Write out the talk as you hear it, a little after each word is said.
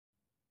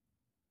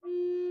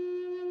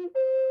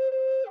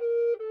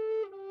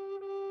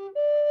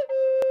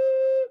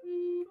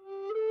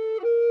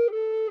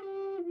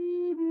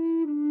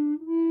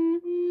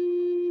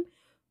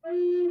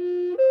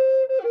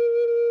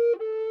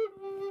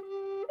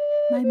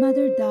My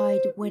mother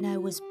died when I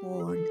was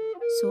born,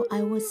 so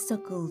I was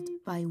suckled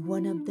by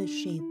one of the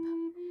sheep.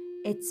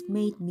 It's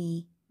made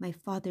me, my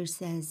father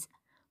says,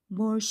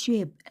 more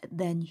sheep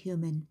than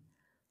human,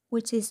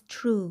 which is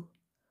true.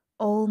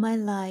 All my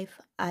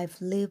life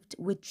I've lived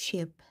with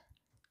sheep,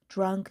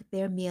 drunk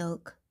their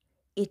milk,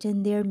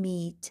 eaten their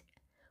meat,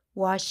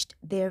 washed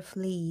their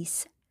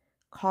fleece,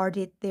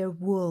 carded their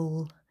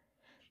wool.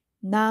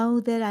 Now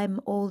that I'm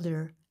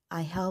older,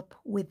 I help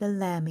with the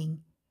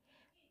lambing.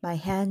 My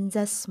hands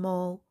are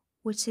small,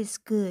 which is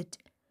good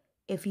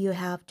if you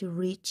have to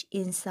reach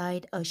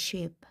inside a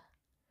sheep.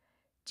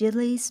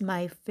 Jilly's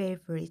my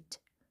favorite.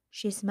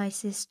 She's my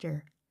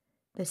sister.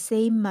 The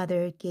same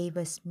mother gave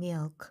us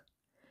milk.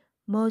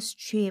 Most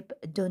sheep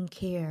don't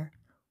care,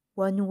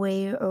 one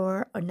way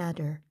or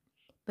another,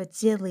 but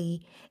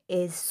Jilly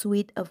is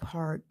sweet of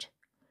heart.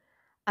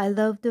 I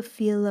love the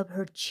feel of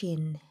her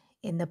chin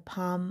in the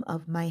palm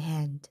of my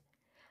hand.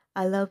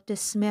 I love the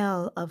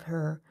smell of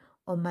her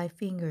on my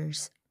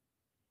fingers.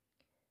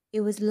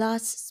 It was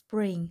last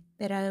spring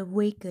that I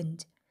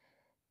awakened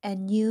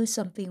and knew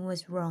something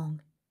was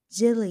wrong.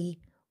 Jilly,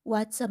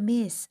 what's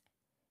amiss?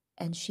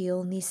 And she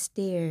only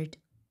stared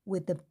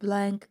with the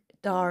blank,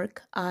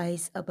 dark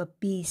eyes of a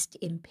beast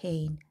in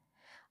pain.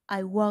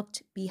 I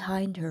walked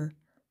behind her,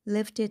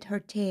 lifted her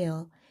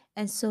tail,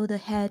 and saw the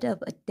head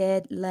of a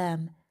dead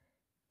lamb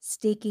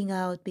sticking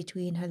out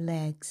between her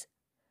legs.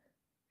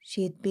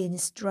 She'd been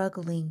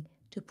struggling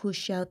to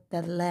push out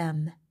the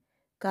lamb,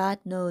 God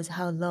knows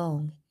how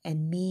long,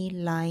 and me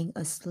lying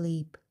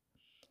asleep.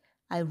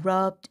 I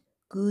rubbed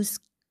goose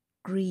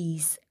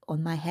grease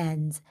on my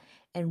hands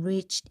and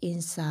reached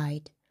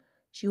inside.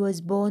 She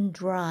was bone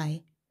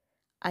dry.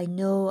 I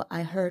know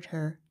I hurt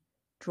her,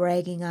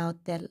 dragging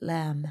out that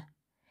lamb.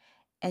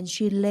 And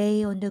she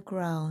lay on the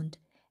ground,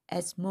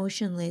 as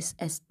motionless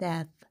as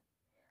death.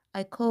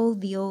 I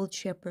called the old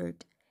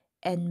shepherd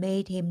and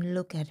made him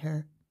look at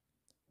her.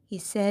 He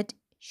said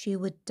she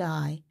would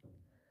die.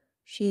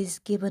 She's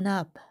given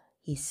up,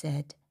 he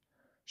said.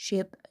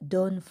 Sheep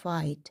don't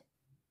fight.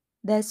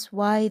 That's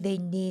why they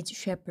need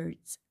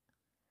shepherds.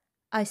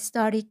 I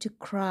started to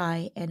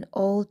cry, and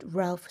old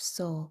Ralph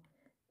saw.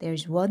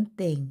 There's one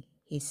thing,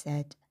 he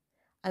said.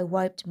 I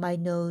wiped my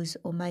nose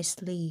on my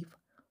sleeve.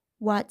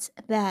 What's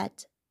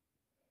that?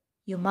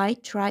 You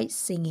might try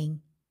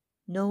singing.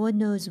 No one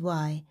knows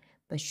why,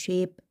 but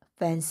sheep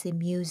fancy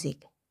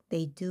music.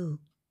 They do.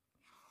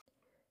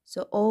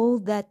 So all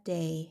that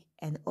day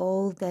and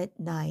all that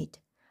night,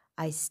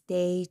 I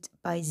stayed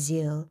by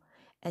Zill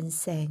and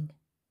sang.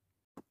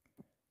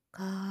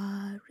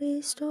 God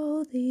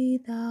restore thee,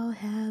 thou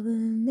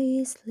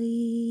heavenly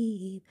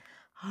sleep.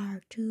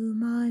 Hark to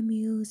my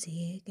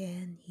music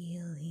and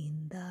heal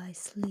in thy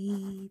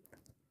sleep.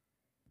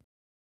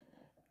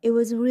 It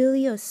was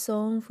really a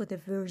song for the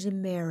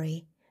Virgin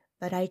Mary,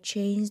 but I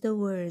changed the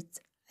words.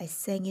 I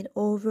sang it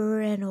over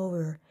and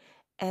over,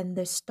 and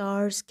the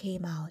stars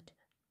came out.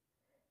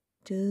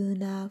 Do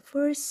not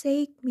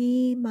forsake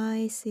me,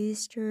 my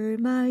sister,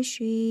 my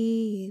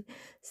sheep.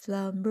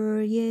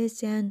 Slumber ye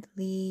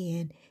gently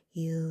and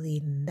heal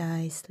in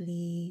thy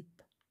sleep.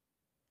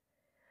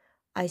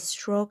 I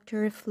stroked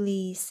her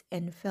fleece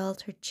and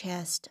felt her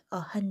chest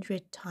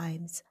 100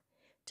 times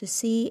to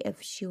see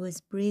if she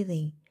was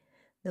breathing.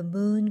 The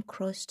moon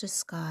crossed the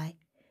sky.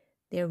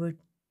 There were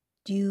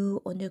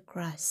dew on the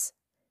grass.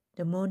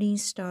 The morning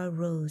star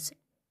rose,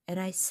 and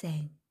I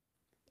sang.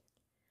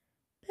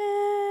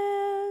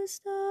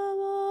 Best of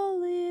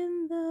all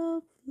in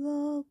the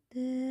flock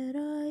that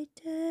I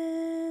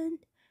tend,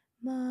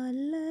 my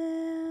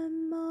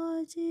lamb,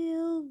 my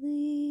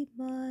Jilly,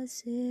 my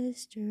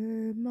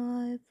sister,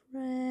 my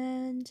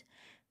friend,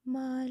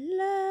 my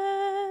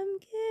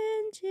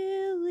lambkin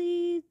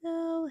Jilly,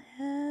 thou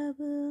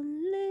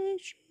heavenly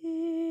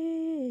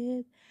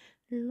sheep,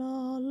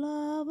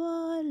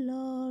 lullaby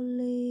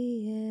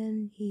lolly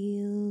and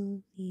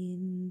heal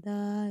in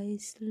thy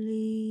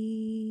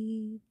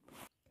sleep.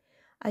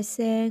 I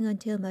sang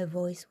until my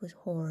voice was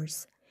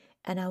hoarse,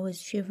 and I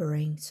was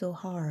shivering so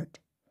hard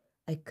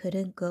I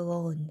couldn't go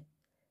on.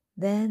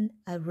 Then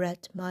I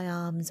wrapped my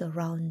arms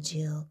around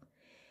Jill,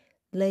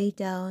 lay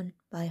down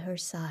by her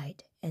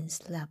side, and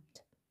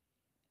slept.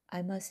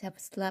 I must have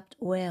slept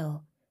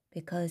well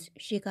because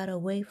she got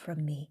away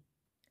from me.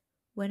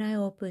 When I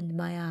opened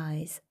my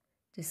eyes,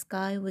 the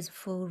sky was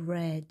full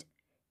red,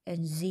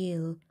 and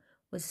Jill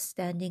was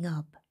standing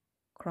up,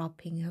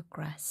 cropping her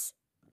grass.